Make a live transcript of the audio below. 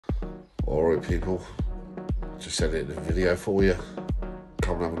Alright people, just edited a video for you.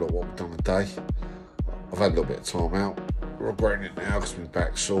 Come and have a look what we've done today. I've had a little bit of time out. Regretting it now because my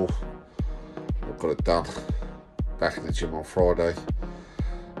back's sore. I've got it done. Back in the gym on Friday.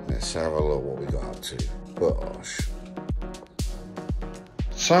 Let's have a look what we got up to. Gosh.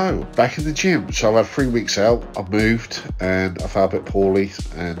 So, back in the gym. So I've had 3 weeks out. I've moved and I felt a bit poorly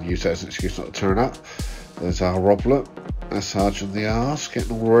and used that as an excuse not to turn up. There's our Roblet, massaging the arse,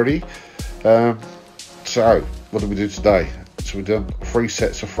 getting all ready. So, what did we do today? So we've done 3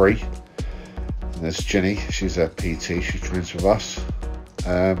 sets of 3. And there's Jenny, she's a PT, she trains with us.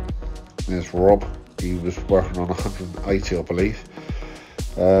 There's Rob, he was working on 180 I believe.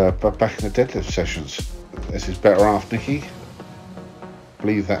 But back in the deadlift sessions. This is better half Nikki. I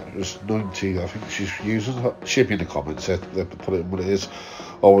believe that was 90, I think she's using. She'll be in the comments, they'll put it in what it is.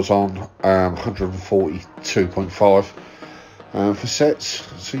 I was on 142.5 for sets.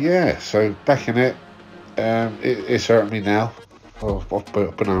 So yeah, so back in it. It's hurting me now. I've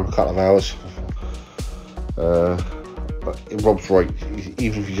been on a couple of hours. But Rob's right,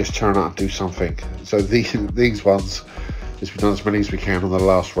 even if you just turn out and do something. So these ones, just be done as many as we can on the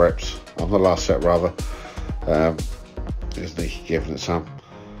last reps, on the last set rather. There's Nikki giving it some.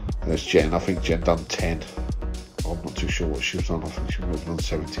 There's Jen, I think Jen done 10. I'm not too sure what she was on, I think she was on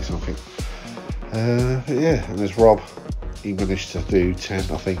 70 something. But yeah, and there's Rob, he managed to do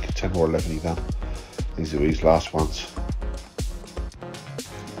 10, I think 10 or 11 he done. These are his last ones.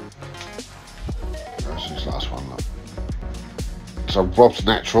 That's his last one, look. So Rob's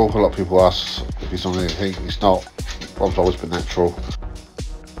natural, a lot of people ask if he's on anything, he's not. Rob's always been natural.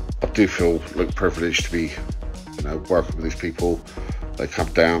 I do feel privileged to be, working with these people. They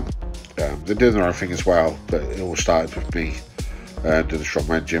come down, they're doing their own thing as well, but it all started with me doing the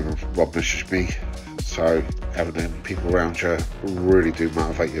strongman gym, and Rob messaged me. So having them people around you really do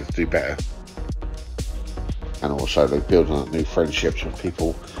motivate you to do better. And also they're building up new friendships with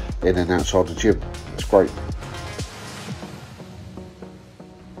people in and outside the gym. It's great.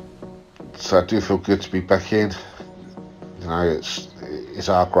 So I do feel good to be back in. It's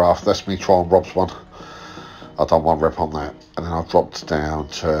our graph. That's me trying Rob's one. I've done 1 rep on that, and then I've dropped down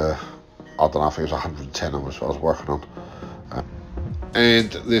to, I don't know, I think it was 110 on what I was working on. And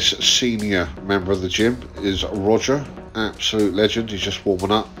this senior member of the gym is Roger, absolute legend. He's just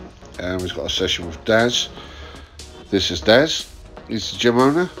warming up. He's got a session with Daz. This is Daz. He's the gym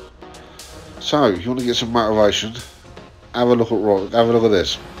owner. So, if you want to get some motivation, have a look at Rog. Have a look at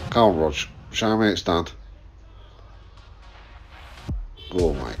this. Come on, Rog. Show me it's done. Go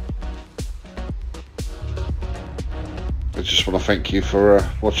on, mate. I just want to thank you for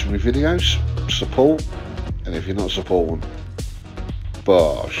watching my videos, support, and if you're not supporting,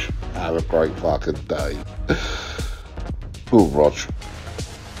 bosh, have a great fucking day. Cool, Rog.